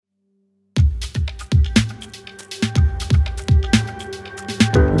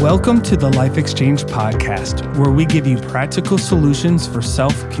Welcome to the Life Exchange Podcast, where we give you practical solutions for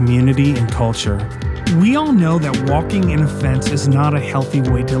self, community, and culture. We all know that walking in offense is not a healthy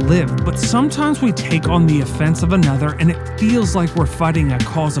way to live, but sometimes we take on the offense of another and it feels like we're fighting a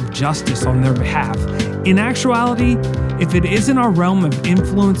cause of justice on their behalf. In actuality, if it isn't our realm of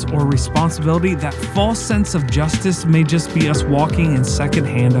influence or responsibility, that false sense of justice may just be us walking in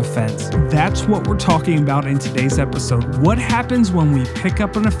secondhand offense. That's what we're talking about in today's episode. What happens when we pick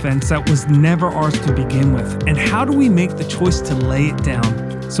up an offense that was never ours to begin with? And how do we make the choice to lay it down?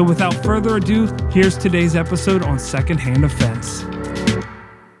 So without further ado, here's today's episode on secondhand offense.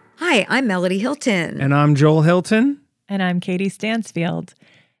 Hi, I'm Melody Hilton. And I'm Joel Hilton. And I'm Katie Stansfield.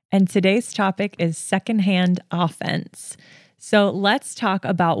 And today's topic is secondhand offense. So let's talk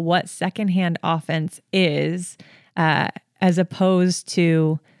about what secondhand offense is as opposed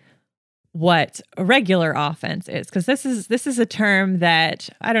to what a regular offense is. Because this is a term that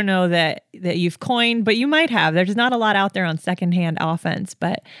I don't know that you've coined, but you might have. There's not a lot out there on secondhand offense.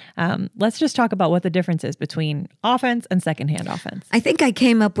 But let's just talk about what the difference is between offense and secondhand offense. I think I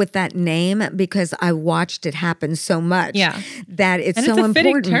came up with that name because I watched it happen so much. Yeah. That it's and so it's a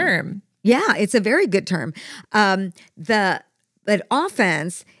important. fitting term. Yeah, it's a very good term. But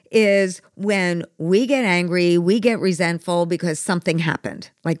offense is when we get angry, we get resentful because something happened.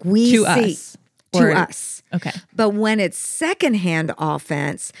 Like we to see us. to us. Okay. But when it's secondhand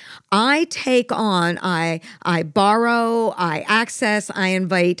offense, I take on, I borrow, I access, I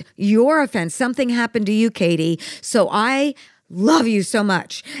invite your offense. Something happened to you, Katie. So I love you so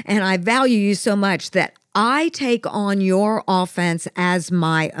much and I value you so much that I take on your offense as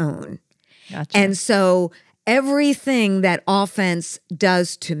my own. Gotcha. And so everything that offense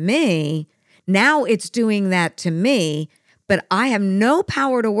does to me, now it's doing that to me, but I have no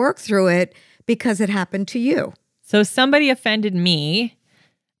power to work through it because it happened to you. So somebody offended me,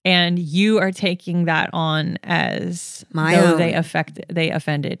 and you are taking that on as My though own. they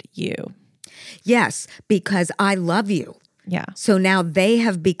offended you. Yes, because I love you. Yeah. So now they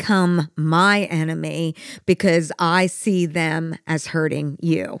have become my enemy because I see them as hurting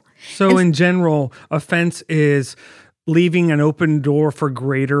you. So in general, offense is leaving an open door for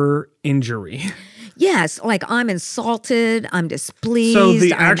greater injury. Yes, like I'm insulted, I'm displeased, So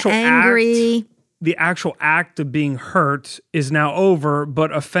the I'm actual angry. The actual act of being hurt is now over,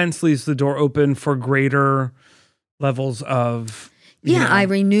 but offense leaves the door open for greater levels of, I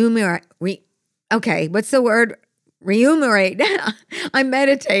remunerate. Okay, what's the word? Remunerate. I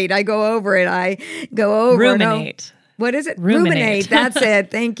meditate. I go over it. I go over Ruminate. What is it? Ruminate. That's it.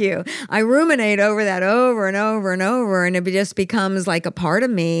 Thank you. I ruminate over that over and over and over, and it just becomes like a part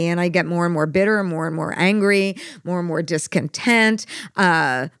of me, and I get more and more bitter, more and more angry, more and more discontent,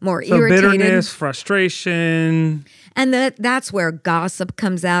 more so irritated. bitterness, frustration. And that's where gossip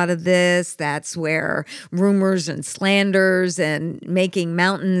comes out of this. That's where rumors and slanders and making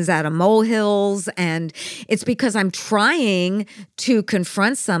mountains out of molehills. And it's because I'm trying to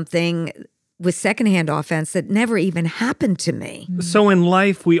confront something with secondhand offense that never even happened to me. So in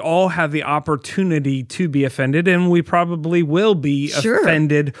life, we all have the opportunity to be offended, and we probably will be Sure.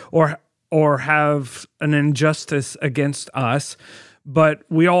 offended or have an injustice against us. But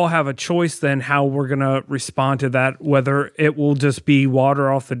we all have a choice then how we're going to respond to that, whether it will just be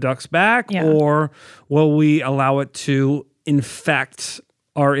water off the duck's back or will we allow it to infect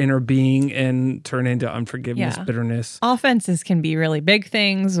our inner being and turn into unforgiveness, bitterness. Offenses can be really big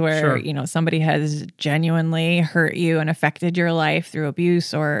things where, somebody has genuinely hurt you and affected your life through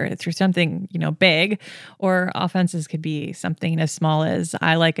abuse or through something, big. Or offenses could be something as small as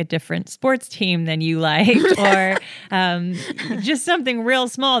I like a different sports team than you liked, or just something real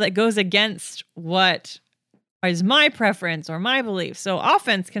small that goes against what is my preference or my belief. So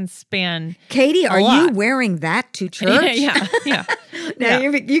offense can span Katie, are lot. you wearing that to church? Yeah. Now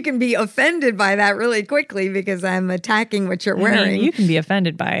you can be offended by that really quickly because I'm attacking what you're wearing. You can be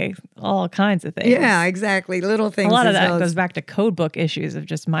offended by all kinds of things. Yeah, exactly. Little things. A lot of as that well goes as- back to code book issues of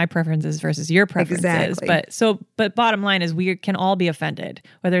just my preferences versus your preferences. Exactly. But bottom line is we can all be offended,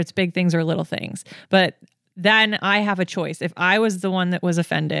 whether it's big things or little things. But then I have a choice. If I was the one that was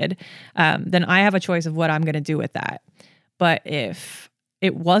offended, then I have a choice of what I'm going to do with that. But if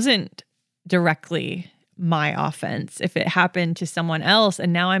it wasn't directly my offense, if it happened to someone else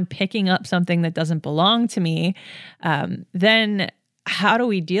and now I'm picking up something that doesn't belong to me, then how do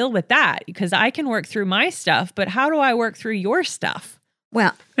we deal with that? Because I can work through my stuff, but how do I work through your stuff?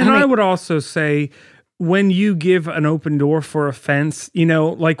 Well, And I would also say when you give an open door for offense,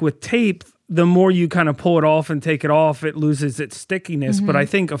 like with tape, the more you kind of pull it off and take it off, it loses its stickiness. But I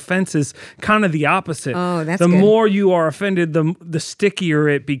think offense is kind of the opposite. Oh, that's the good. more you are offended, the stickier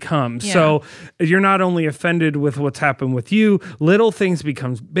it becomes. Yeah. So you're not only offended with what's happened with you, little things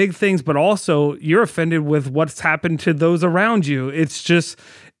becomes big things, but also you're offended with what's happened to those around you. It's just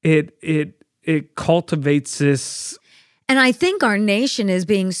it cultivates this. And I think our nation is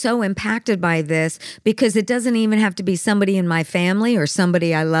being so impacted by this because it doesn't even have to be somebody in my family or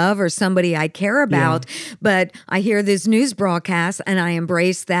somebody I love or somebody I care about. But I hear this news broadcast and I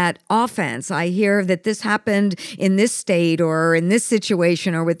embrace that offense. I hear that this happened in this state or in this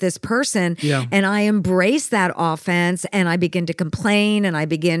situation or with this person. Yeah. And I embrace that offense and I begin to complain and I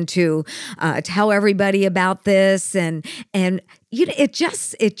begin to tell everybody about this and it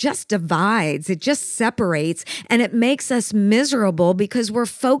just divides, it just separates, and it makes us miserable because we're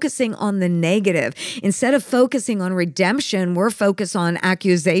focusing on the negative. Instead of focusing on redemption, we're focused on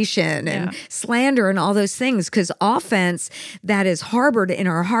accusation and slander and all those things, because offense that is harbored in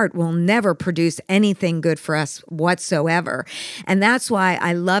our heart will never produce anything good for us whatsoever. And that's why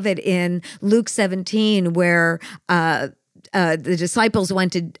I love it in Luke 17 where the disciples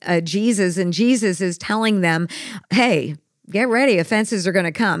went to Jesus and Jesus is telling them, hey, get ready, offenses are going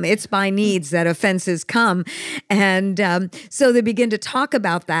to come. It's by needs that offenses come. And so they begin to talk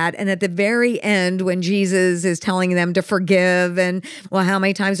about that. And at the very end, when Jesus is telling them to forgive, and, well, how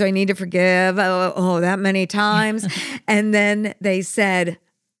many times do I need to forgive? Oh, that many times. And then they said,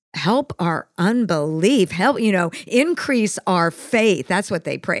 help our unbelief, increase our faith. That's what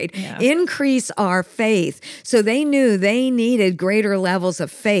they prayed. Yeah. Increase our faith. So they knew they needed greater levels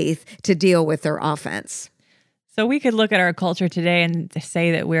of faith to deal with their offense. So we could look at our culture today and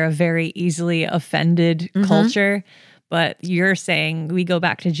say that we're a very easily offended culture, but you're saying we go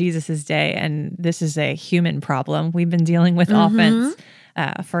back to Jesus's day and this is a human problem. We've been dealing with offense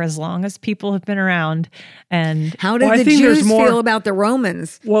for as long as people have been around. And how did I the think there's Jews more- feel about the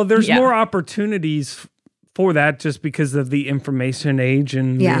Romans? Well, there's more opportunities for that just because of the information age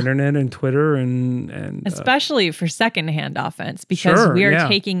and the internet and Twitter and especially for secondhand offense, because we are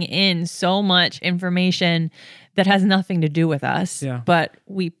taking in so much information that has nothing to do with us, but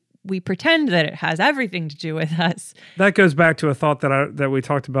we pretend that it has everything to do with us. That goes back to a thought that we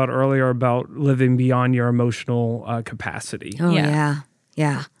talked about earlier about living beyond your emotional capacity. Oh,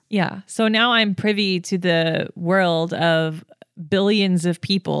 yeah. So now I'm privy to the world of billions of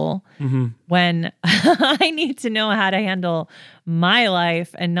people when I need to know how to handle my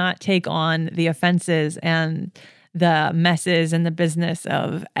life and not take on the offenses and the messes and the business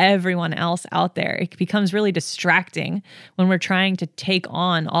of everyone else out there. It becomes really distracting when we're trying to take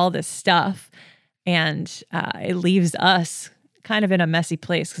on all this stuff, and it leaves us kind of in a messy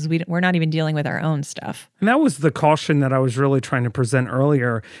place because we're not even dealing with our own stuff. And that was the caution that I was really trying to present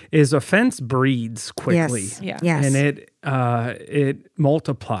earlier, is offense breeds quickly. Yes. And it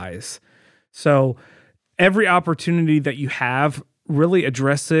multiplies. So every opportunity that you have, really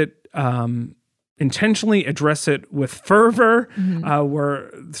address it, intentionally address it with fervor, where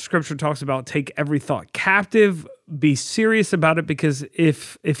the scripture talks about take every thought captive, be serious about it, because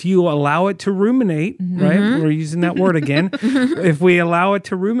if you allow it to ruminate, right? We're using that word again. If we allow it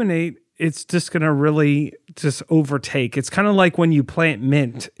to ruminate, it's just going to really just overtake. It's kind of like when you plant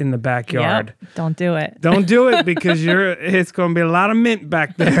mint in the backyard. Yep. Don't do it. Don't do it because it's going to be a lot of mint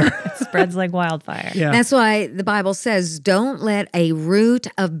back there. It spreads like wildfire. Yeah. That's why the Bible says, don't let a root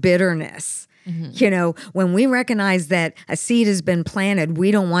of bitterness. When we recognize that a seed has been planted,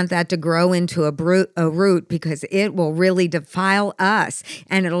 we don't want that to grow into a root because it will really defile us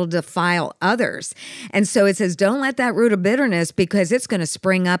and it'll defile others. And so it says, don't let that root of bitterness, because it's going to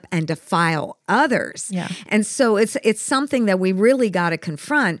spring up and defile others. Yeah. And so it's something that we really got to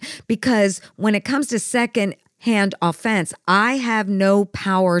confront, because when it comes to second-hand offense, I have no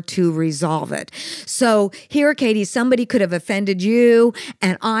power to resolve it. So here, Katie, somebody could have offended you,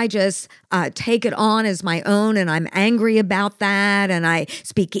 and I just take it on as my own, and I'm angry about that, and I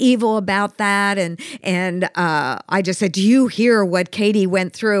speak evil about that, and I just said, do you hear what Katie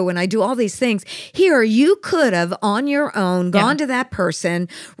went through? And I do all these things. Here, you could have on your own gone to that person,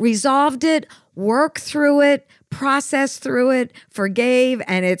 resolved it, worked through it, processed through it, forgave,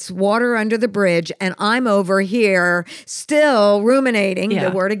 and it's water under the bridge. And I'm over here still ruminating,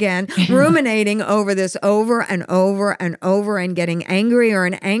 the word again, ruminating over this over and over and over, and getting angrier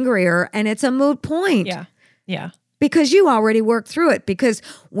and angrier. And it's a moot point. Yeah. Because you already worked through it. Because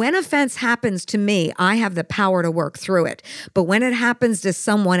when offense happens to me, I have the power to work through it. But when it happens to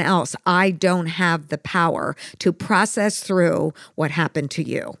someone else, I don't have the power to process through what happened to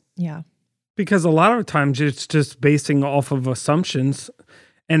you. Yeah. Because a lot of times it's just basing off of assumptions,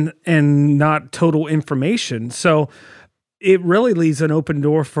 and not total information. So it really leaves an open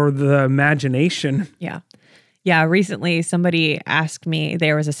door for the imagination. Yeah. Yeah, recently somebody asked me,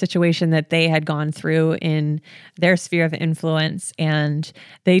 there was a situation that they had gone through in their sphere of influence and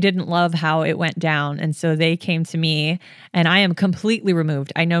they didn't love how it went down. And so they came to me, and I am completely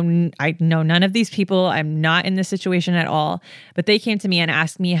removed. I know none of these people. I'm not in this situation at all. But they came to me and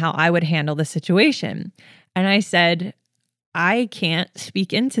asked me how I would handle the situation. And I said, I can't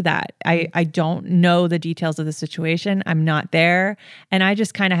speak into that. I don't know the details of the situation. I'm not there. And I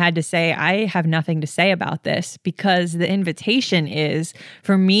just kind of had to say, I have nothing to say about this, because the invitation is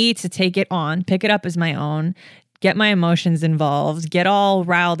for me to take it on, pick it up as my own, get my emotions involved, get all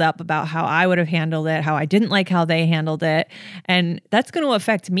riled up about how I would have handled it, how I didn't like how they handled it. And that's going to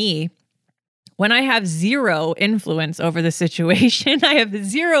affect me. When I have zero influence over the situation, I have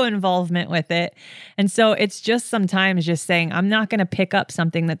zero involvement with it. And so it's just sometimes just saying, I'm not going to pick up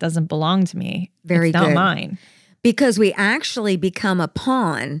something that doesn't belong to me. It's not mine. Because we actually become a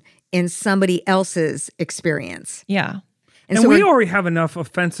pawn in somebody else's experience. Yeah. And so we already have enough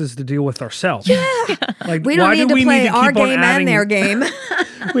offenses to deal with ourselves. Yeah. Like, we don't need to play our game and their game.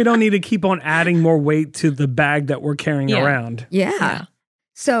 We don't need to keep on adding more weight to the bag that we're carrying around. Yeah.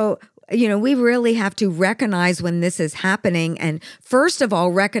 So, we really have to recognize when this is happening, and first of all,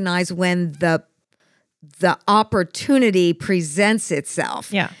 recognize when the opportunity presents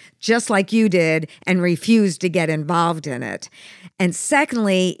itself. Yeah. Just like you did, and refuse to get involved in it. And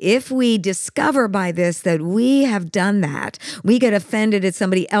secondly, if we discover by this that we have done that, we get offended at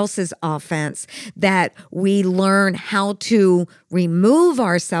somebody else's offense, that we learn how to remove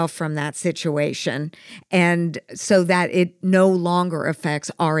ourselves from that situation, and so that it no longer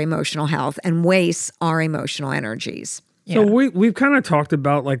affects our emotional health and wastes our emotional energies. So we've kind of talked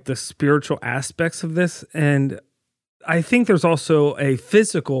about like the spiritual aspects of this, and I think there's also a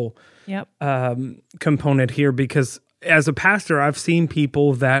physical component here, because as a pastor, I've seen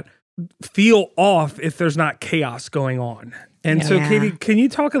people that feel off if there's not chaos going on. And so, Katie, can you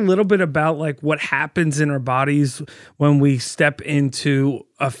talk a little bit about like what happens in our bodies when we step into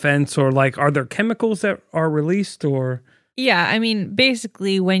offense, or like, are there chemicals that are released, or? Yeah, I mean,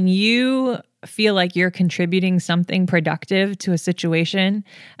 basically when you feel like you're contributing something productive to a situation,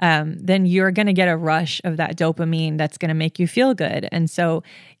 then you're going to get a rush of that dopamine that's going to make you feel good. And so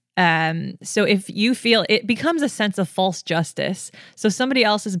if you feel, it becomes a sense of false justice. So somebody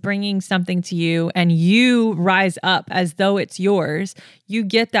else is bringing something to you and you rise up as though it's yours. You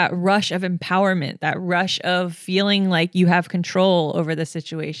get that rush of empowerment, that rush of feeling like you have control over the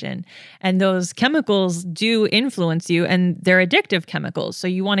situation. And those chemicals do influence you, and they're addictive chemicals. So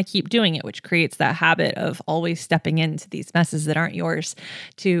you want to keep doing it, which creates that habit of always stepping into these messes that aren't yours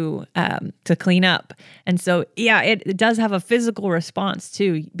to clean up. And so, it does have a physical response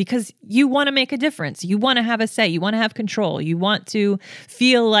too, because you want to make a difference. You want to have a say. You want to have control. You want to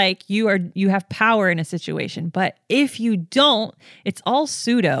feel like you have power in a situation. But if you don't, it's all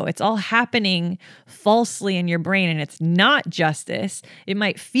pseudo. It's all happening falsely in your brain, and it's not justice. It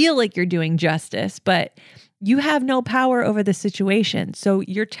might feel like you're doing justice, but you have no power over the situation. So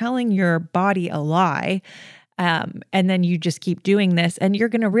you're telling your body a lie. And then you just keep doing this, and you're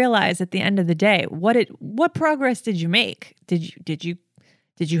going to realize at the end of the day, what progress did you make? Did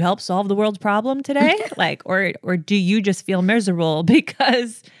you help solve the world's problem today? Or do you just feel miserable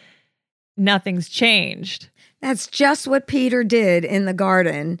because nothing's changed? That's just what Peter did in the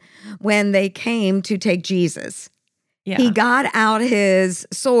garden when they came to take Jesus. Yeah. He got out his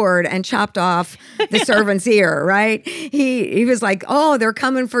sword and chopped off the servant's ear, right? He was like, oh, they're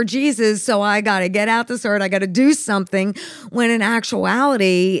coming for Jesus, so I got to get out the sword. I got to do something. When in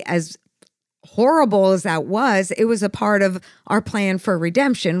actuality, as horrible as that was, it was a part of our plan for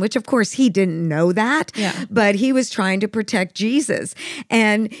redemption, which of course he didn't know that, but he was trying to protect Jesus.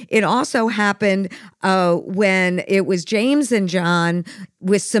 And it also happened when it was James and John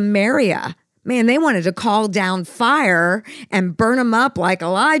with Samaria. Man, they wanted to call down fire and burn them up like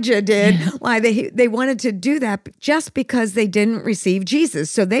Elijah did. Why they wanted to do that just because they didn't receive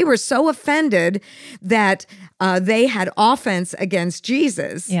Jesus. So they were so offended that they had offense against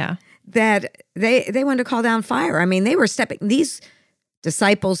Jesus. Yeah. That they wanted to call down fire. I mean, they were these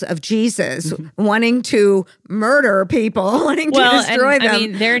disciples of Jesus wanting to murder people, wanting to destroy them. I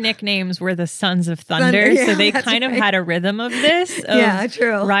mean, their nicknames were the Sons of Thunder, so they kind of had a rhythm of this, of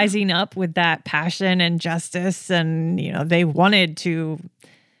true. Rising up with that passion and justice, and they wanted to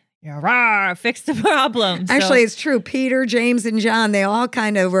fix the problem. Actually, it's true. Peter, James, and John, they all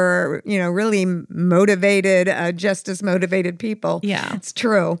kind of were, really motivated, justice-motivated people. Yeah. It's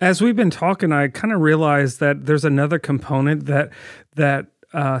true. As we've been talking, I kind of realized that there's another component that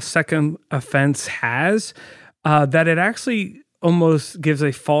second offense has, that it actually almost gives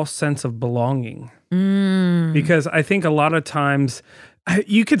a false sense of belonging. Because I think a lot of times,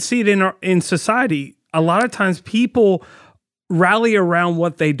 you could see it in society. A lot of times people rally around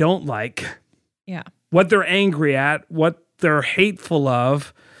what they don't like. Yeah. What they're angry at, what they're hateful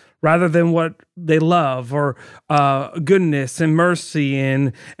of, rather than what they love, or goodness and mercy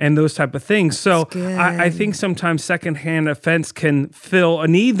and those type of things. So I think sometimes secondhand offense can fill a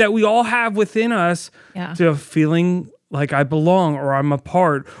need that we all have within us to feeling like I belong, or I'm a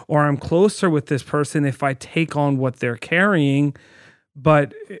part, or I'm closer with this person if I take on what they're carrying.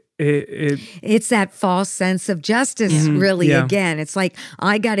 But it's that false sense of justice, really, again. It's like,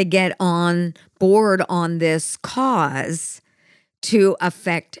 I got to get on board on this cause to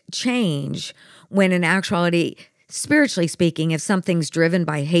affect change, when in actuality, spiritually speaking, if something's driven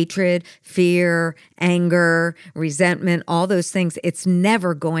by hatred, fear, anger, resentment, all those things, it's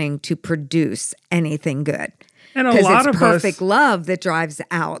never going to produce anything good. And a lot of perfect love that drives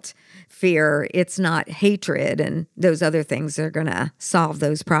out fear. It's not hatred and those other things that are going to solve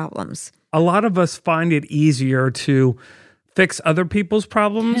those problems. A lot of us find it easier to fix other people's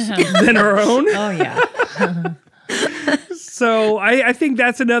problems than our own. Oh, yeah. So I think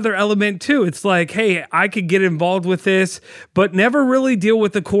that's another element too. It's like, hey, I could get involved with this, but never really deal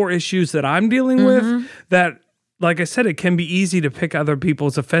with the core issues that I'm dealing with. That, like I said, it can be easy to pick other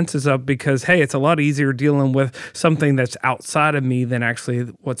people's offenses up because, hey, it's a lot easier dealing with something that's outside of me than actually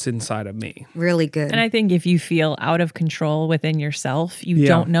what's inside of me. Really good. And I think if you feel out of control within yourself, you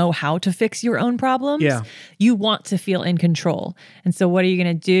don't know how to fix your own problems. Yeah. You want to feel in control. And so what are you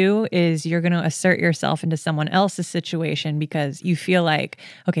going to do is you're going to assert yourself into someone else's situation because you feel like,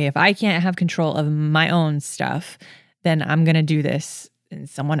 okay, if I can't have control of my own stuff, then I'm going to do this in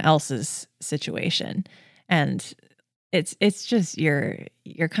someone else's situation. And it's just you're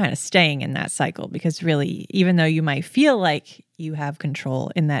kind of staying in that cycle because really, even though you might feel like you have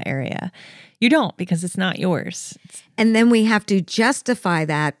control in that area, you don't, because it's not yours. And then we have to justify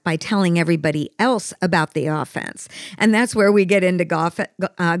that by telling everybody else about the offense. And that's where we get into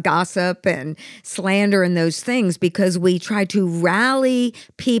gossip and slander and those things, because we try to rally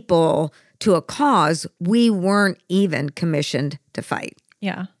people to a cause we weren't even commissioned to fight.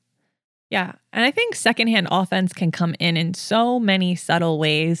 Yeah. Yeah. And I think secondhand offense can come in so many subtle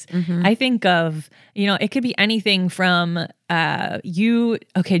ways. I think of, it could be anything from did you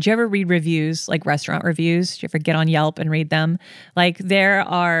ever read reviews, like restaurant reviews? Did you ever get on Yelp and read them? Like there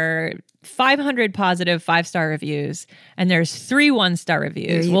are 500 positive 5-star reviews and there's 3 1-star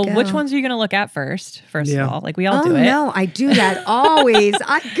reviews. Well, which ones are you going to look at first of all? Like we all do it. No, I do that always.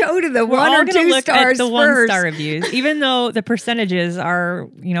 I go to the 1 or 2 stars the first. 1-star reviews, even though the percentages are,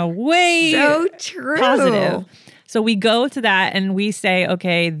 way so true. Positive. So we go to that and we say,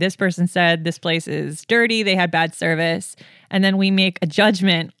 okay, this person said this place is dirty, they had bad service. And then we make a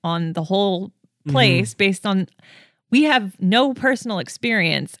judgment on the whole place based on, we have no personal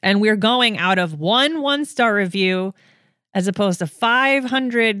experience and we're going out of 1 1-star review as opposed to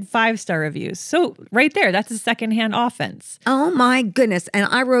 500 5-star reviews. So right there, that's a secondhand offense. Oh my goodness. And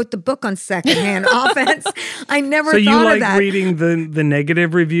I wrote the book on secondhand offense. I never thought of that. So you like reading the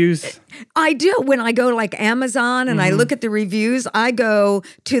negative reviews? I do. When I go to like Amazon and I look at the reviews, I go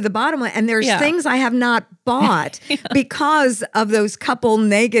to the bottom and there's things I have not bought because of those couple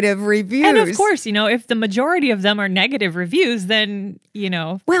negative reviews. And of course, if the majority of them are negative reviews, then,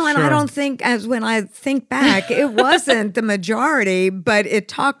 Well, and I don't think, as when I think back, it wasn't the majority, but it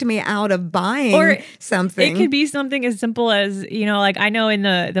talked me out of buying something. It could be something as simple as, like I know in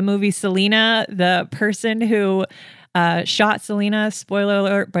the movie Selena, the person who shot Selena, spoiler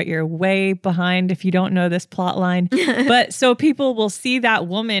alert, but you're way behind if you don't know this plot line. But so people will see that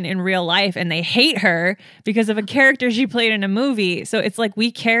woman in real life and they hate her because of a character she played in a movie. So it's like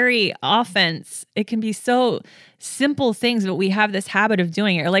we carry offense. It can be so simple things, but we have this habit of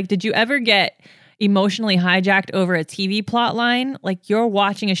doing it. Or like, did you ever get emotionally hijacked over a TV plot line? Like you're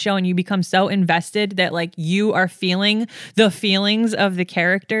watching a show and you become so invested that like you are feeling the feelings of the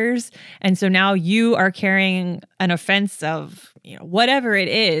characters. And so now you are carrying an offense of, whatever it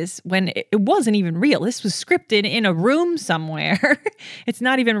is when it wasn't even real. This was scripted in a room somewhere. It's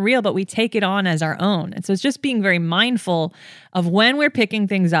not even real, but we take it on as our own. And so it's just being very mindful of when we're picking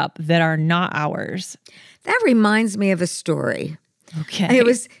things up that are not ours. That reminds me of a story. Okay. It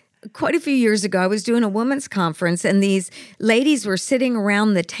was quite a few years ago. I was doing a women's conference and these ladies were sitting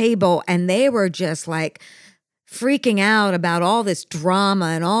around the table and they were just like freaking out about all this drama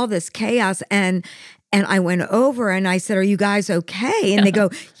and all this chaos. And And I went over and I said, "Are you guys okay?" And they go,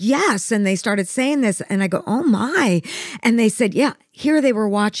 "Yes." And they started saying this. And I go, "Oh my." And they said, "Yeah, here they were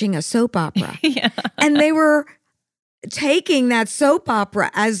watching a soap opera." And they were taking that soap opera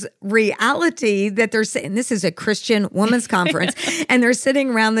as reality, that they're saying, this is a Christian women's conference. And they're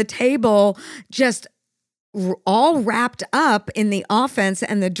sitting around the table just all wrapped up in the offense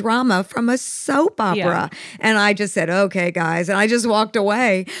and the drama from a soap opera. And I just said, "Okay, guys." And I just walked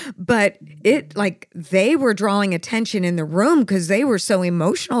away. But they were drawing attention in the room because they were so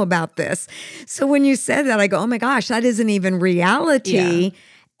emotional about this. So when you said that, I go, "Oh my gosh, that isn't even reality."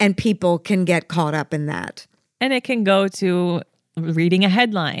 And people can get caught up in that. And it can go to reading a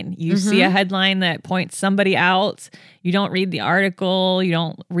headline. You see a headline that points somebody out. You don't read the article. You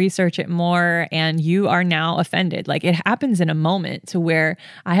don't research it more. And you are now offended. Like, it happens in a moment to where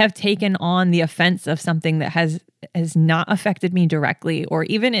I have taken on the offense of something that has not affected me directly, or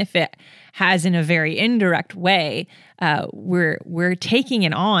even if it has in a very indirect way, we're taking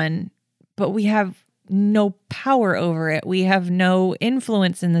it on, but we have no power over it. We have no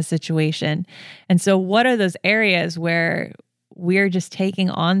influence in the situation. And so what are those areas where we're just taking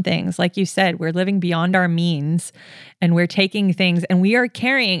on things? Like you said, we're living beyond our means, and we're taking things and we are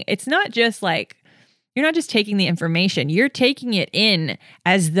carrying. It's not just like, you're not just taking the information, you're taking it in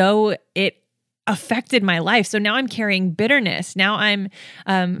as though it affected my life. So now I'm carrying bitterness. Now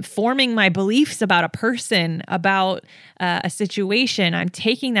I'm forming my beliefs about a person, about a situation. I'm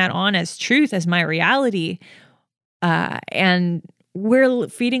taking that on as truth, as my reality. And we're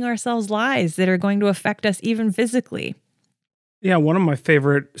feeding ourselves lies that are going to affect us even physically. Yeah, one of my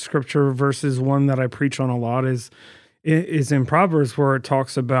favorite scripture verses, one that I preach on a lot, is in Proverbs, where it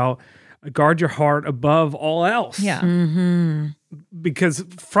talks about guard your heart above all else. Yeah. Because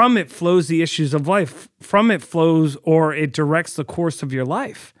from it flows the issues of life. From it flows, or it directs the course of your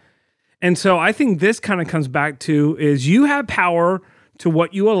life. And so I think this kind of comes back to is you have power to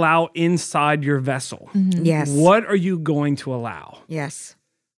what you allow inside your vessel. Yes. What are you going to allow? Yes.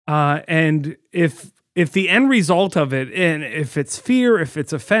 And if the end result of it, and if it's fear, if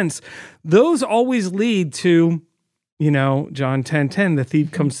it's offense, those always lead to, John 10:10, the thief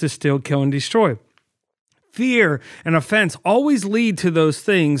comes to steal, kill, and destroy. Fear and offense always lead to those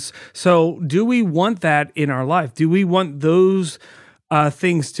things. So do we want that in our life? Do we want those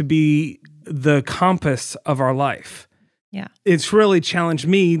things to be the compass of our life? Yeah. It's really challenged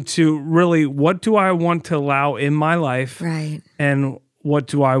me to really, what do I want to allow in my life? Right. And what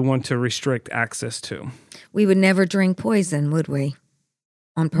do I want to restrict access to? We would never drink poison, would we?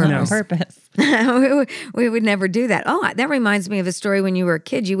 On purpose. Not on purpose. We would never do that. Oh, that reminds me of a story when you were a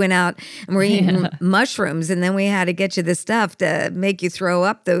kid. You went out and were eating mushrooms, and then we had to get you the stuff to make you throw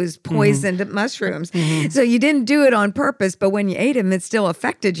up those poisoned mushrooms. So you didn't do it on purpose, but when you ate them, it still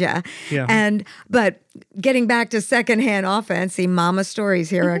affected you. Yeah. But getting back to secondhand offense, see mama stories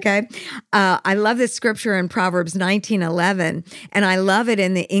here, okay? I love this scripture in Proverbs 19:11, and I love it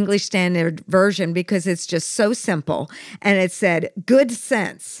in the English Standard Version because it's just so simple. And it said, good sense,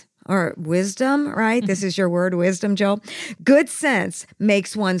 or wisdom, right? This is your word, wisdom, Joel. Good sense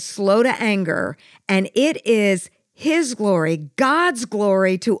makes one slow to anger, and it is His glory, God's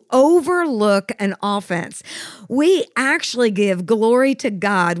glory, to overlook an offense. We actually give glory to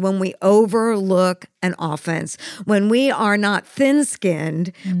God when we overlook an offense, when we are not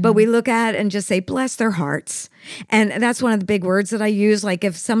thin-skinned, but we look at it and just say, bless their hearts. And that's one of the big words that I use. Like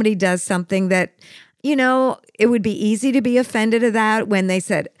if somebody does something that, it would be easy to be offended at that when they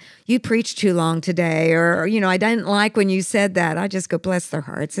said, you preached too long today, or, I didn't like when you said that. I just go, bless their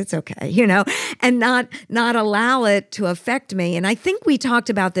hearts. It's okay, and not allow it to affect me. And I think we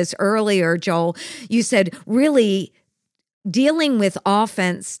talked about this earlier, Joel. You said, really, dealing with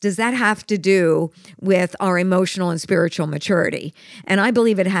offense, does that have to do with our emotional and spiritual maturity? And I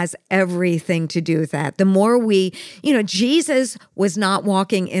believe it has everything to do with that. The more we, Jesus was not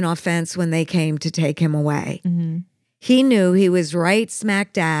walking in offense when they came to take him away. He knew he was right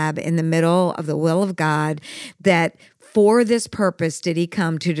smack dab in the middle of the will of God, that for this purpose did he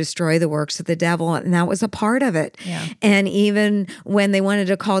come to destroy the works of the devil, and that was a part of it. Yeah. And even when they wanted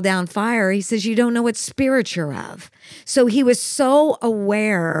to call down fire, he says, you don't know what spirit you're of. So he was so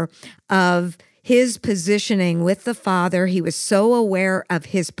aware of his positioning with the Father. He was so aware of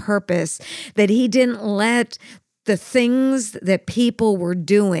his purpose that he didn't let the things that people were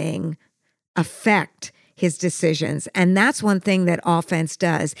doing affect his decisions. And that's one thing that offense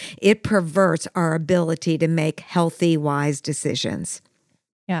does. It perverts our ability to make healthy, wise decisions.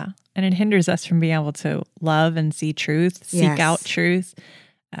 Yeah. And it hinders us from being able to love and see truth, seek out truth,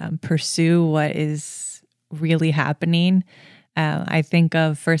 pursue what is really happening. I think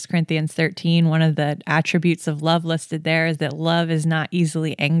of 1 Corinthians 13. One of the attributes of love listed there is that love is not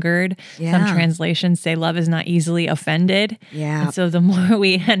easily angered. Yeah. Some translations say love is not easily offended. Yeah. And so the more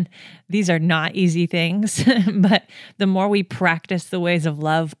and these are not easy things, but the more we practice the ways of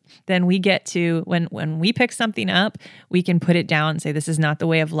love, then we get to, when we pick something up, we can put it down and say, this is not the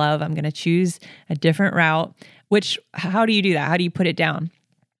way of love. I'm going to choose a different route. How do you do that? How do you put it down?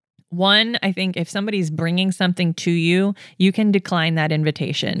 One, I think if somebody's bringing something to you, you can decline that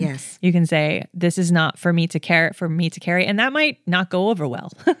invitation. Yes. You can say, this is not for me to carry. And that might not go over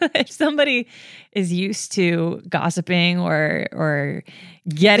well. If somebody is used to gossiping or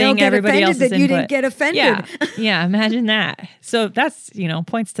getting everybody else's that input. You didn't get offended. Yeah, imagine that. So that's,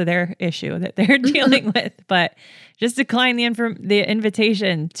 points to their issue that they're dealing with. But just decline the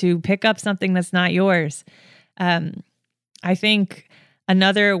invitation to pick up something that's not yours. I think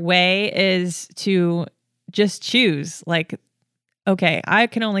another way is to just choose, like, okay, I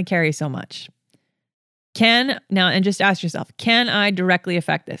can only carry so much. And just ask yourself, can I directly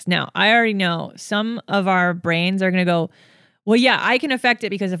affect this? Now, I already know some of our brains are going to go, well, yeah, I can affect it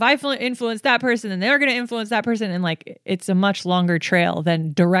because if I influence that person, then they're going to influence that person. And it's a much longer trail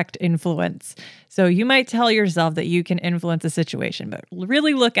than direct influence. So you might tell yourself that you can influence a situation, but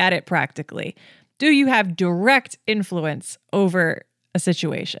really look at it practically. Do you have direct influence over a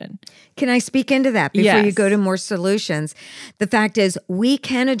situation? Can I speak into that before Yes. you go to more solutions? The fact is, we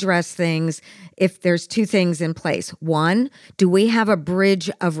can address things if there's two things in place. One, do we have a bridge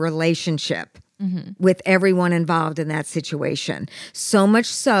of relationship with everyone involved in that situation? So much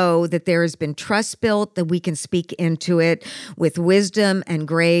so that there has been trust built that we can speak into it with wisdom and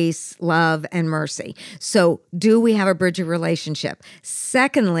grace, love and mercy. So do we have a bridge of relationship?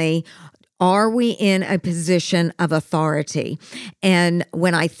 Secondly, are we in a position of authority? And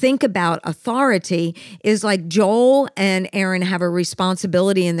when I think about authority, is like Joel and Aaron have a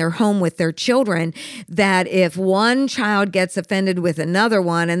responsibility in their home with their children, that if one child gets offended with another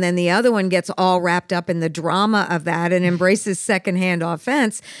one and then the other one gets all wrapped up in the drama of that and embraces secondhand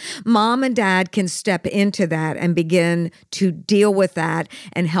offense, mom and dad can step into that and begin to deal with that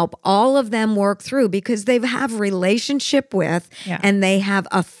and help all of them work through, because they have relationship with and they have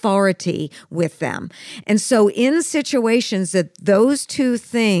authority with them. And so in situations that those two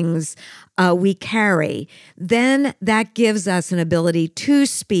things we carry, then that gives us an ability to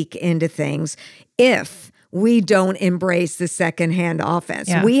speak into things if we don't embrace the secondhand offense.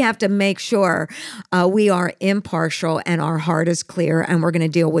 Yeah. We have to make sure we are impartial and our heart is clear, and we're going to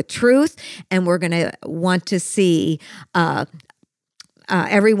deal with truth, and we're going to want to see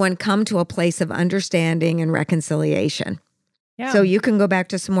everyone come to a place of understanding and reconciliation. Yeah. So you can go back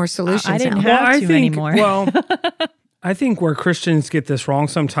to some more solutions. I didn't now. have to anymore. I think where Christians get this wrong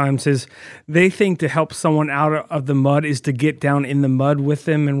sometimes is they think to help someone out of the mud is to get down in the mud with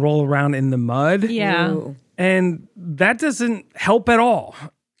them and roll around in the mud. Yeah. Ooh. And that doesn't help at all.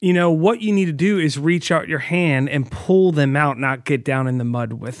 What you need to do is reach out your hand and pull them out, not get down in the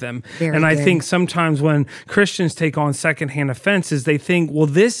mud with them. Very I good. think sometimes when Christians take on secondhand offenses, they think, well,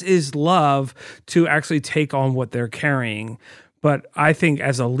 this is love to actually take on what they're carrying. But I think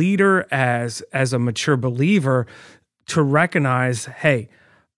as a leader, as a mature believer, to recognize, hey,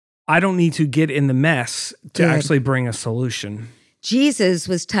 I don't need to get in the mess to Good. actually bring a solution. Jesus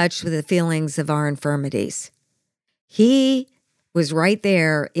was touched with the feelings of our infirmities. He was right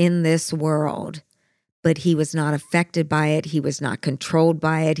there in this world, but he was not affected by it. He was not controlled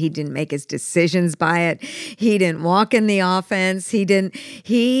by it. He didn't make his decisions by it. He didn't walk in the offense.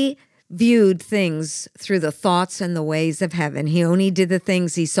 He viewed things through the thoughts and the ways of heaven. He only did the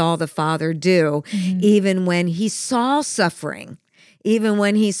things he saw the Father do, even when he saw suffering, even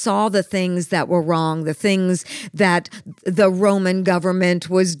when he saw the things that were wrong, the things that the Roman government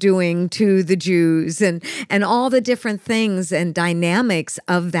was doing to the Jews, and all the different things and dynamics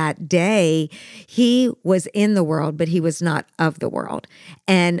of that day. He was in the world, but he was not of the world.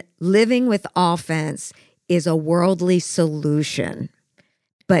 And living with offense is a worldly solution,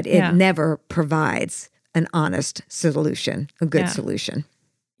 but it never provides an honest solution, a good solution.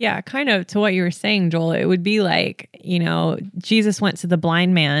 Yeah, kind of to what you were saying, Joel. It would be like, Jesus went to the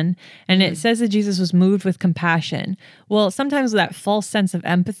blind man, and it says that Jesus was moved with compassion. Well, sometimes that false sense of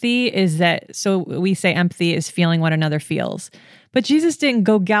empathy is that, so we say empathy is feeling what another feels. But Jesus didn't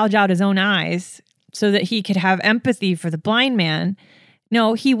go gouge out his own eyes so that he could have empathy for the blind man.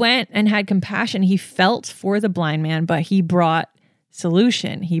 No, he went and had compassion. He felt for the blind man, but he brought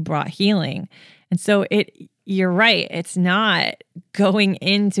solution. He brought healing. And so you're right. It's not going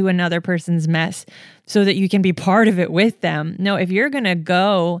into another person's mess so that you can be part of it with them. No, if you're going to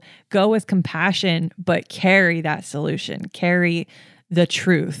go with compassion, but carry that solution, carry the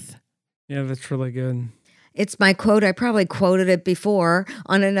truth. Yeah, that's really good. It's my quote. I probably quoted it before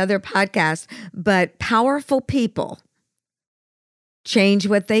on another podcast, but powerful people change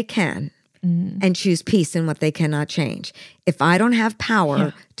what they can and choose peace in what they cannot change. If I don't have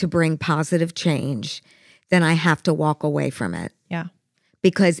power to bring positive change, then I have to walk away from it. Yeah.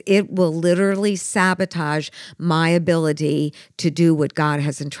 Because it will literally sabotage my ability to do what God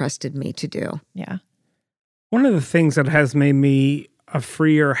has entrusted me to do. Yeah. One of the things that has made me a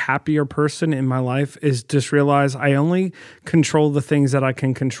freer, happier person in my life is just realize I only control the things that I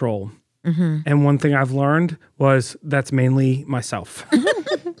can control. Mm-hmm. And one thing I've learned was that's mainly myself.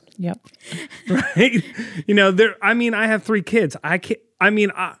 Yep. Right? I have 3 kids. I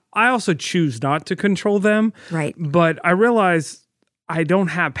also choose not to control them. Right. But I realize I don't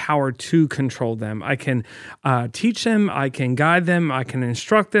have power to control them. I can teach them, I can guide them, I can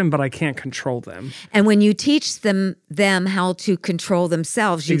instruct them, but I can't control them. And when you teach them how to control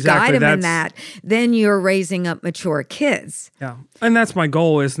themselves, you guide them in that, then you're raising up mature kids. Yeah. And that's my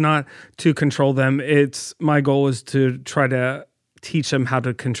goal, is not to control them. My goal is to try to teach them how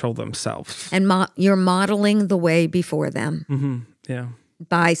to control themselves. And you're modeling the way before them. Mm-hmm. Yeah.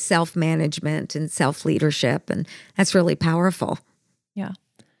 By self-management and self-leadership. And that's really powerful. Yeah.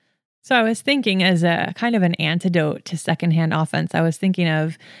 So I was thinking, as a kind of an antidote to secondhand offense, I was thinking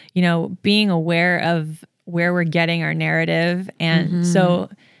of, being aware of where we're getting our narrative. And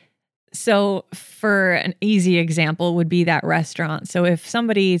so for an easy example would be that restaurant. So if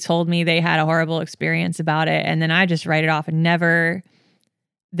somebody told me they had a horrible experience about it, and then I just write it off and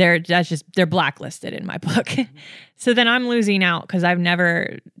they're blacklisted in my book. So then I'm losing out because I've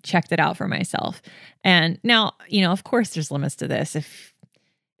never checked it out for myself. And now, of course there's limits to this.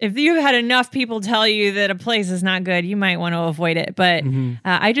 If you've had enough people tell you that a place is not good, you might want to avoid it. But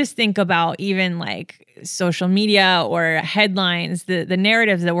I just think about even like social media or headlines, the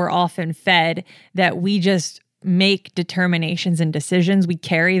narratives that we're often fed, that we just make determinations and decisions. We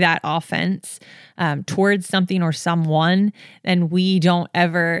carry that offense towards something or someone, and we don't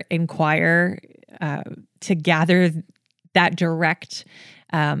ever inquire to gather that direct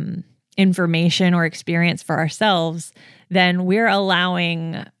information or experience for ourselves. Then we're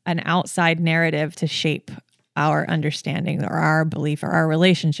allowing an outside narrative to shape our understanding or our belief or our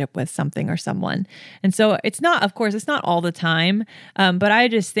relationship with something or someone. And so it's not all the time, but I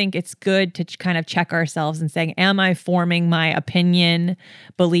just think it's good to kind of check ourselves and saying, am I forming my opinion,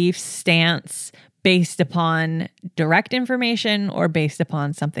 belief, stance based upon direct information or based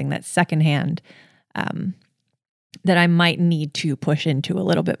upon something that's secondhand, that I might need to push into a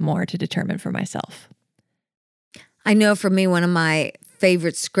little bit more to determine for myself? I know for me, one of my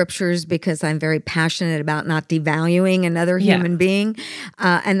favorite scriptures, because I'm very passionate about not devaluing another human being.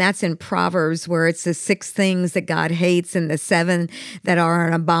 And that's in Proverbs, where it's the 6 things that God hates and the 7 that are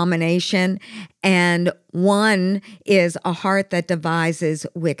an abomination. And one is a heart that devises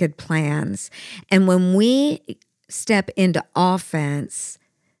wicked plans. And when we step into offense,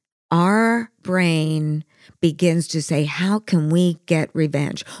 our brain begins to say, how can we get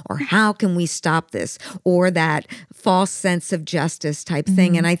revenge? Or how can we stop this? Or that false sense of justice type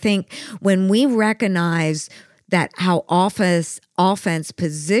thing. And I think when we recognize that how offense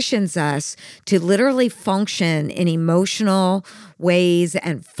positions us to literally function in emotional ways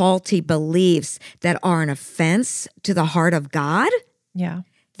and faulty beliefs that are an offense to the heart of God,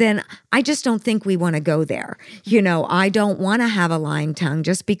 then I just don't think we want to go there. I don't want to have a lying tongue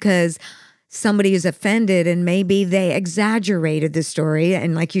just because somebody is offended and maybe they exaggerated the story.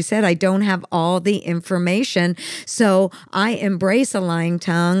 And like you said, I don't have all the information. So I embrace a lying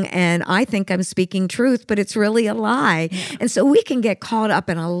tongue and I think I'm speaking truth, but it's really a lie. And so we can get caught up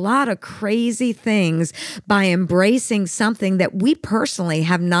in a lot of crazy things by embracing something that we personally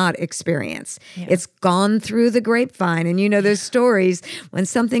have not experienced. It's gone through the grapevine. And there's stories when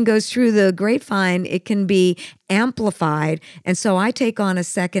something goes through the grapevine, it can be amplified. And so I take on a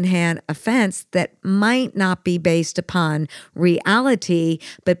secondhand offense that might not be based upon reality,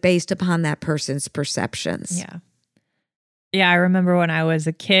 but based upon that person's perceptions. Yeah, I remember when I was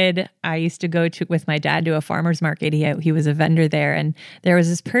a kid, I used to go with my dad to a farmer's market. He was a vendor there, and there was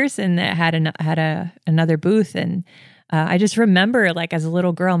this person that had another booth, and I just remember, like, as a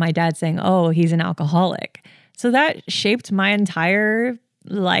little girl, my dad saying, "Oh, he's an alcoholic." So that shaped my entire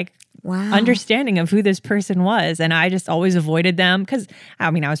understanding of who this person was. And I just always avoided them because,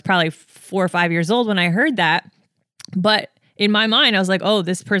 I was probably 4 or 5 years old when I heard that. But in my mind, I was like, oh,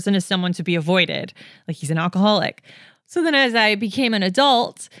 this person is someone to be avoided. Like he's an alcoholic. So then as I became an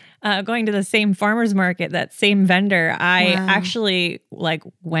adult, going to the same farmer's market, that same vendor, I actually like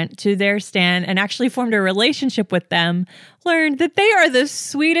went to their stand and actually formed a relationship with them, learned that they are the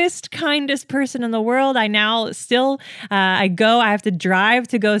sweetest, kindest person in the world. I now still, I have to drive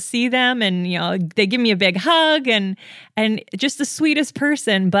to go see them, and, you know, they give me a big hug and just the sweetest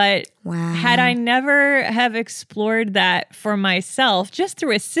person. But had I never have explored that for myself, just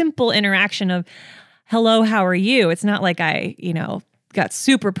through a simple interaction of, hello, how are you? It's not like I, got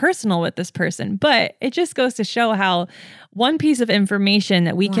super personal with this person, but it just goes to show how one piece of information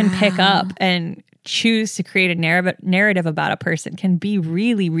that we can pick up and choose to create a narrative about a person can be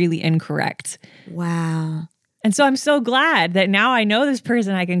really, really incorrect. Wow. And so I'm so glad that now I know this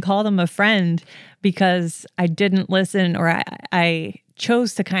person, I can call them a friend because I didn't listen, or I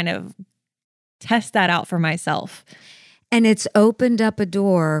chose to kind of test that out for myself. And it's opened up a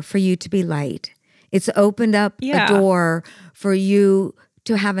door for you to be light. It's opened up a door for you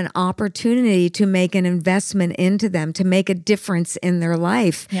to have an opportunity to make an investment into them, to make a difference in their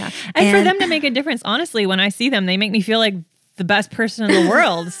life. Yeah. And for them to make a difference, honestly, when I see them, they make me feel like the best person in the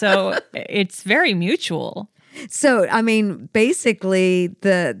world. So it's very mutual. So, I mean, basically,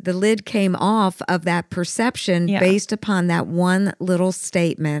 the lid came off of that perception based upon that one little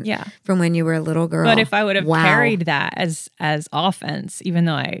statement from when you were a little girl. But if I would have carried that as offense, even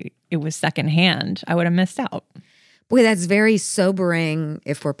though it was secondhand, I would have missed out. Boy, that's very sobering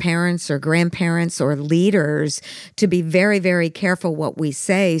if we're parents or grandparents or leaders, to be very, very careful what we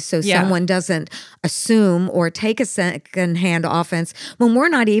say so someone doesn't assume or take a secondhand offense when we're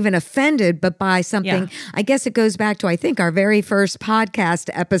not even offended, but by something. I guess it goes back to, I think, our very first podcast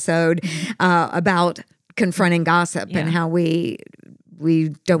episode about confronting gossip and how we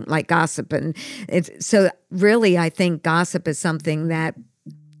don't like gossip. And so really, I think gossip is something that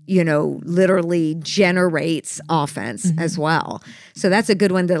literally generates offense as well. So that's a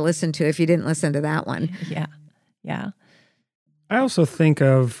good one to listen to if you didn't listen to that one. Yeah. Yeah. I also think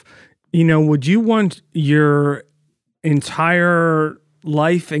of, would you want your entire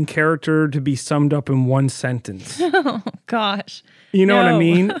life and character to be summed up in one sentence? Oh, gosh. You know what I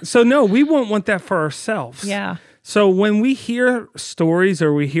mean? So no, we won't want that for ourselves. Yeah. So when we hear stories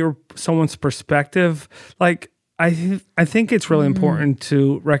or we hear someone's perspective, like, I think it's really important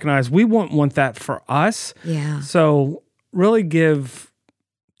to recognize we won't want that for us. Yeah. So really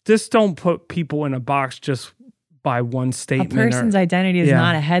just don't put people in a box just by one statement. A person's identity is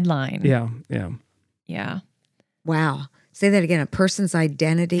not a headline. Yeah. Yeah. Wow. Say that again. A person's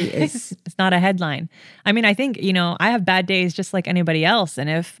identity is... It's not a headline. I mean, I think, I have bad days just like anybody else. And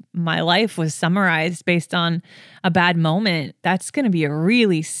if my life was summarized based on a bad moment, that's going to be a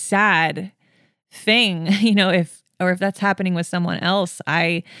really sad thing, if that's happening with someone else.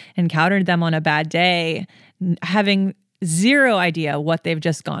 I encountered them on a bad day, having zero idea what they've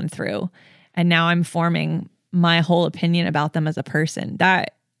just gone through. And now I'm forming my whole opinion about them as a person.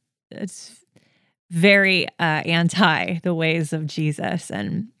 It's very anti the ways of Jesus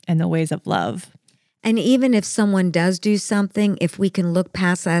and the ways of love. And even if someone does do something, if we can look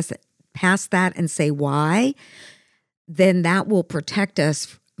past that and say why, then that will protect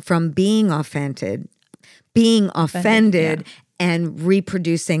us from being offended, and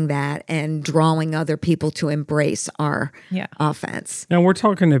reproducing that and drawing other people to embrace our offense. Now, we're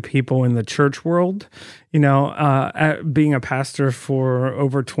talking to people in the church world, being a pastor for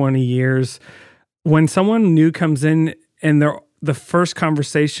over 20 years. When someone new comes in and the first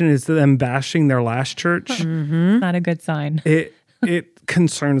conversation is them bashing their last church, not a good sign. It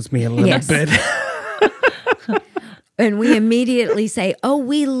concerns me a little bit. And we immediately say, oh,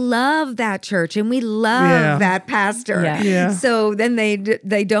 we love that church and we love that pastor. Yeah. So then they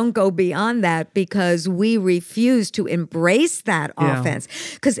don't go beyond that because we refuse to embrace that offense.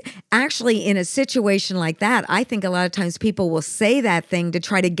 Because actually in a situation like that, I think a lot of times people will say that thing to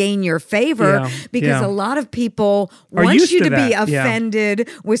try to gain your favor because a lot of people want you to be offended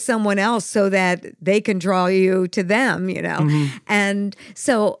with someone else so that they can draw you to them, And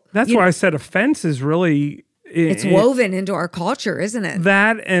so... That's why I said offense is really... It's woven into our culture, isn't it?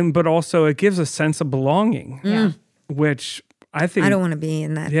 But also it gives a sense of belonging, which I think I don't want to be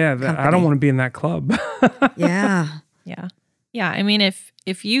in that. Yeah, I don't want to be in that club. Yeah. I mean,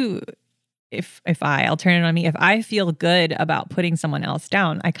 I'll turn it on me. If I feel good about putting someone else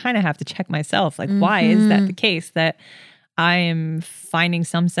down, I kind of have to check myself. Like, why is that the case? That I am finding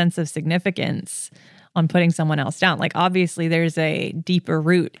some sense of significance on putting someone else down. Like, obviously there's a deeper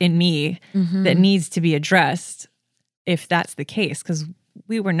root in me that needs to be addressed if that's the case, because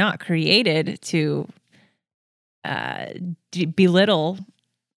we were not created to belittle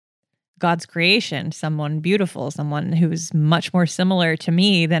God's creation, someone beautiful, someone who's much more similar to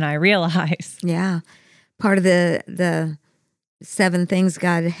me than I realize. Yeah. Part of the 7 things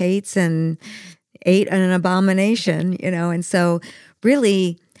God hates and 8 an abomination, and so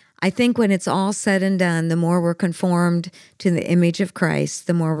really, I think when it's all said and done, the more we're conformed to the image of Christ,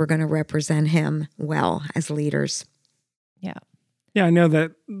 the more we're going to represent him well as leaders. Yeah. Yeah, I know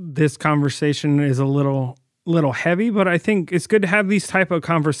that this conversation is a little heavy, but I think it's good to have these type of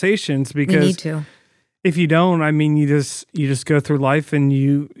conversations because we need to. If you don't, I mean, you just go through life and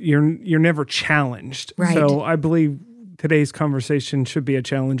you're never challenged. Right. So I believe today's conversation should be a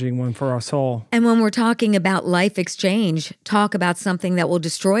challenging one for us all. And when we're talking about life exchange, talk about something that will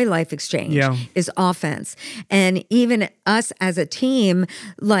destroy life exchange is offense. And even us as a team,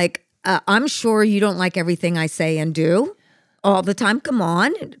 like I'm sure you don't like everything I say and do all the time. Come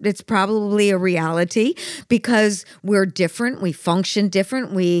on. It's probably a reality because we're different. We function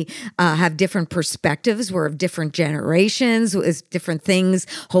different. We have different perspectives. We're of different generations. Different things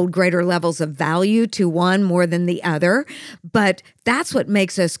hold greater levels of value to one more than the other. But that's what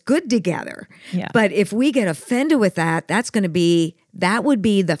makes us good together. Yeah. But if we get offended with that, that would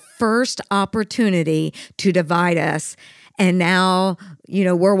be the first opportunity to divide us. And now,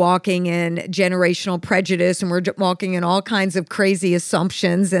 we're walking in generational prejudice and we're walking in all kinds of crazy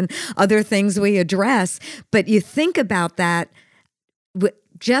assumptions and other things we address. But you think about that,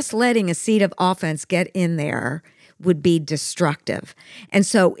 just letting a seed of offense get in there would be destructive. And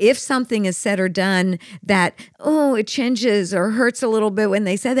so if something is said or done that, it changes or hurts a little bit when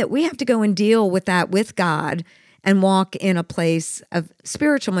they say that, we have to go and deal with that with God and walk in a place of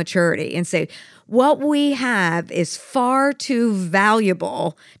spiritual maturity and say, what we have is far too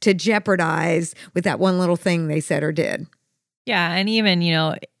valuable to jeopardize with that one little thing they said or did. Yeah. And even,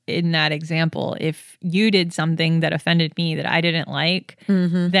 in that example, if you did something that offended me that I didn't like,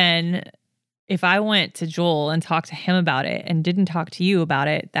 then if I went to Joel and talked to him about it and didn't talk to you about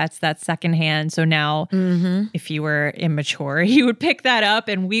it, that's that secondhand. So now if you were immature, you would pick that up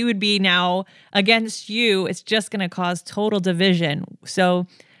and we would be now against you. It's just going to cause total division. So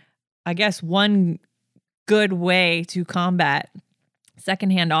I guess one good way to combat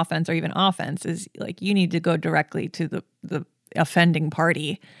secondhand offense or even offense is like you need to go directly to the offending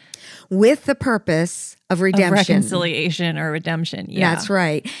party. With the purpose of redemption. Of reconciliation or redemption. Yeah. That's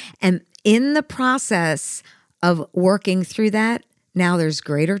right. And in the process of working through that, now there's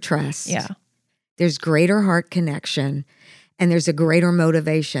greater trust. Yeah. There's greater heart connection. And there's a greater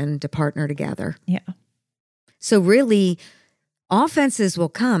motivation to partner together. Yeah. So really, offenses will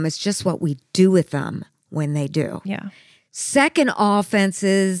come. It's just what we do with them when they do. Yeah. Secondhand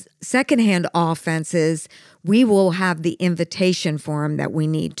offenses, we will have the invitation for them that we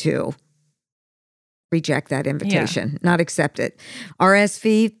need to reject that invitation, not accept it.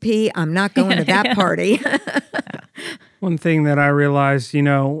 RSVP, I'm not going to that party. One thing that I realized,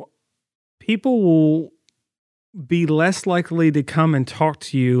 people will be less likely to come and talk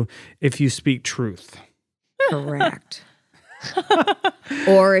to you if you speak truth. Correct.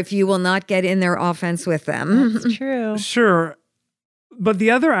 Or if you will not get in their offense with them. That's true. Sure. But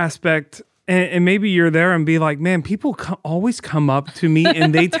the other aspect, and maybe you're there and be like, man, people always come up to me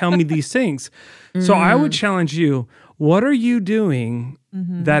and they tell me these things. So I would challenge you, what are you doing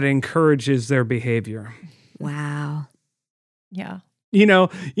that encourages their behavior? Wow. Yeah.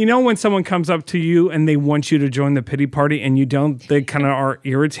 When someone comes up to you and they want you to join the pity party and you don't, they kind of are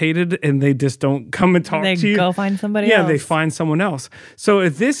irritated and they just don't come and talk to you. They go find somebody else. Yeah, they find someone else. So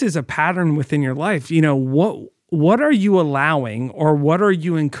if this is a pattern within your life, what are you allowing or what are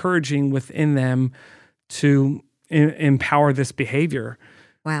you encouraging within them to empower this behavior?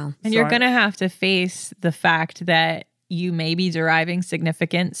 Wow. And you're going to have to face the fact that you may be deriving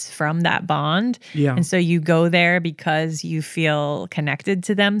significance from that bond. Yeah. And so you go there because you feel connected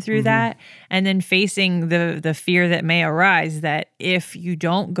to them through that. And then facing the fear that may arise that if you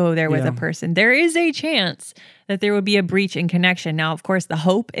don't go there with a person, there is a chance that there would be a breach in connection. Now, of course, the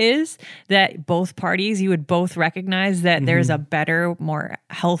hope is that both parties, you would both recognize that there's a better, more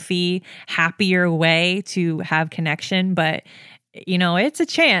healthy, happier way to have connection. But it's a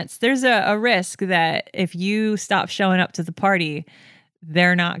chance. There's a risk that if you stop showing up to the party,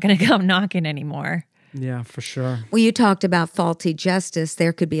 they're not going to come knocking anymore. Yeah, for sure. Well, you talked about faulty justice.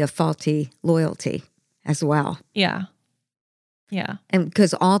 There could be a faulty loyalty as well. Yeah. Yeah. And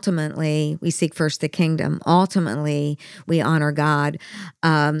because ultimately we seek first the kingdom. Ultimately we honor God.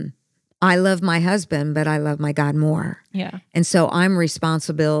 I love my husband, but I love my God more. Yeah. And so I'm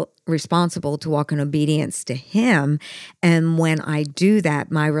responsible responsible to walk in obedience to him. And when I do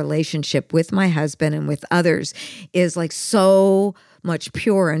that, my relationship with my husband and with others is like so much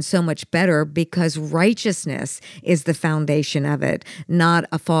pure and so much better, because righteousness is the foundation of it, not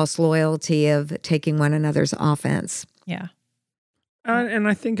a false loyalty of taking one another's offense. Yeah. And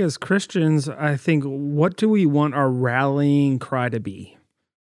I think as Christians, what do we want our rallying cry to be?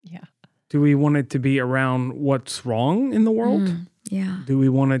 Yeah. Do we want it to be around what's wrong in the world? Yeah. Do we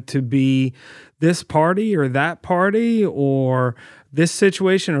want it to be this party or that party, or this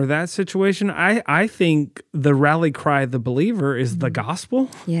situation or that situation? I think the rally cry of the believer is the gospel.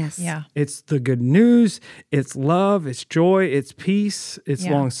 Yes. Yeah. It's the good news. It's love. It's joy. It's peace. It's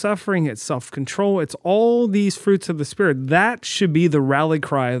long suffering. It's self-control. It's all these fruits of the Spirit. That should be the rally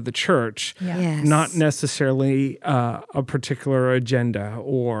cry of the church, Yes. not necessarily a particular agenda.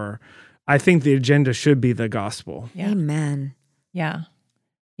 Or I think the agenda should be the gospel. Yeah. Amen. Yeah.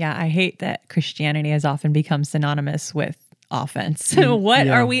 Yeah. I hate that Christianity has often become synonymous with offense. What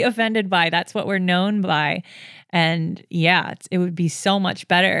are we offended by? That's what we're known by. And it would be so much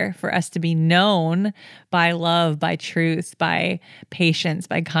better for us to be known by love, by truth, by patience,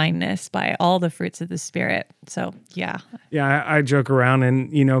 by kindness, by all the fruits of the Spirit. So, yeah. Yeah, I joke around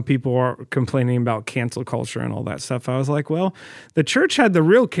and, people are complaining about cancel culture and all that stuff. I was like, well, the church had the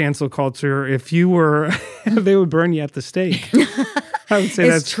real cancel culture. If you were, they would burn you at the stake. I would say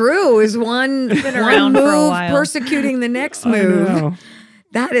It's true. Is one around for a move while. persecuting the next move?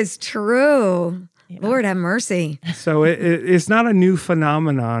 That is true. Yeah. Lord have mercy. So it's not a new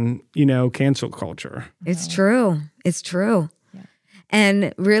phenomenon, cancel culture. It's true. It's true. Yeah.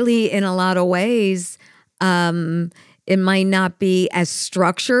 And really, in a lot of ways, it might not be as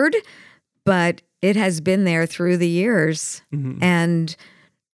structured, but it has been there through the years. Mm-hmm. And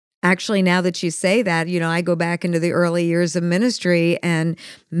actually, now that you say that, I go back into the early years of ministry, and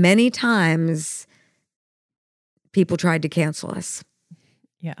many times people tried to cancel us.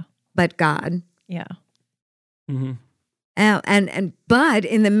 Yeah. But God. Yeah. Mm-hmm. But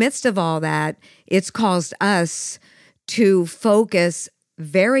in the midst of all that, it's caused us to focus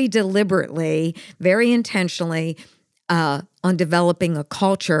very deliberately, very intentionally on developing a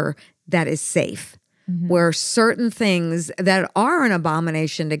culture that is safe, where certain things that are an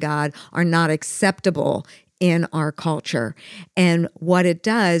abomination to God are not acceptable in our culture. And what it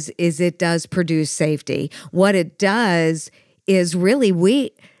does is it does produce safety. What it does is really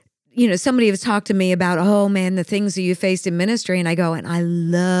somebody has talked to me about, oh man, the things that you faced in ministry. And I go, and I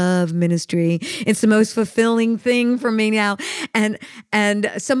love ministry. It's the most fulfilling thing for me now. And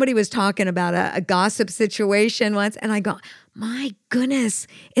somebody was talking about a gossip situation once. And I go, my goodness,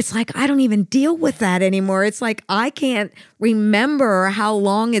 it's like, I don't even deal with that anymore. It's like, I can't remember how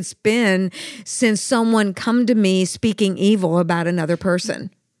long it's been since someone come to me speaking evil about another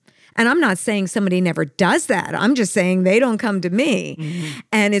person. And I'm not saying somebody never does that. I'm just saying they don't come to me. Mm-hmm.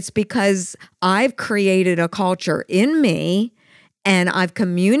 And it's because I've created a culture in me, and I've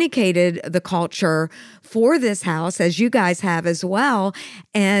communicated the culture for this house, as you guys have as well.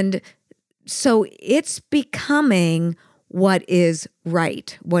 And so it's becoming what is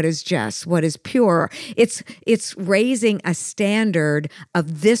right, what is just, what is pure. It's raising a standard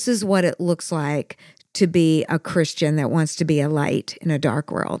of this is what it looks like to be a Christian that wants to be a light in a dark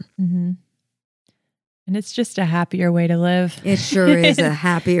world. Mm-hmm. And it's just a happier way to live. It sure is a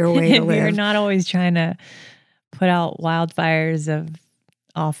happier way to live. You're not always trying to put out wildfires of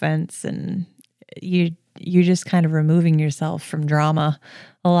offense, and you're just kind of removing yourself from drama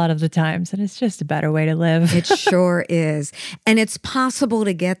a lot of the times. And it's just a better way to live. It sure is. And it's possible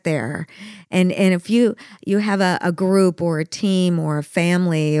to get there. And if you have a group or a team or a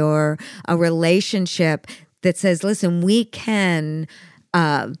family or a relationship that says, listen, we can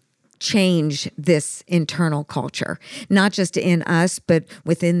change this internal culture, not just in us, but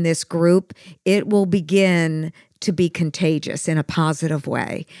within this group, it will begin to be contagious in a positive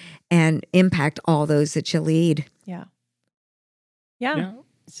way and impact all those that you lead. Yeah.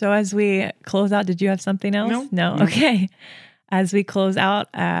 So as we close out, did you have something else? No? No. Okay. As we close out,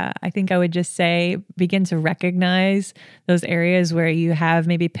 I think I would just say, begin to recognize those areas where you have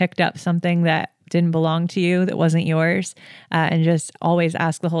maybe picked up something that didn't belong to you, that wasn't yours, and just always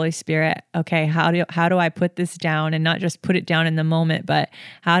ask the Holy Spirit, okay, how do I put this down, and not just put it down in the moment, but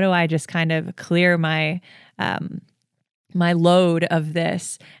how do I just kind of clear my my load of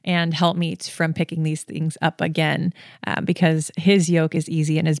this and help me from picking these things up again, because his yoke is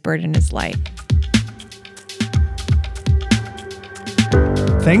easy and his burden is light.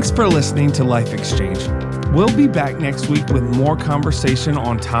 Thanks for listening to Life Exchange. We'll be back next week with more conversation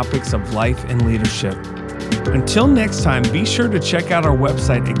on topics of life and leadership. Until next time, be sure to check out our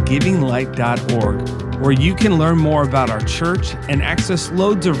website at givinglight.org, where you can learn more about our church and access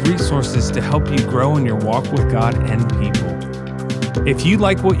loads of resources to help you grow in your walk with God and people. If you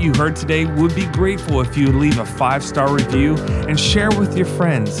like what you heard today, we'd be grateful if you would leave a 5-star review and share with your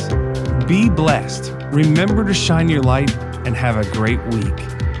friends. Be blessed. Remember to shine your light and have a great week.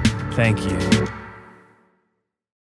 Thank you.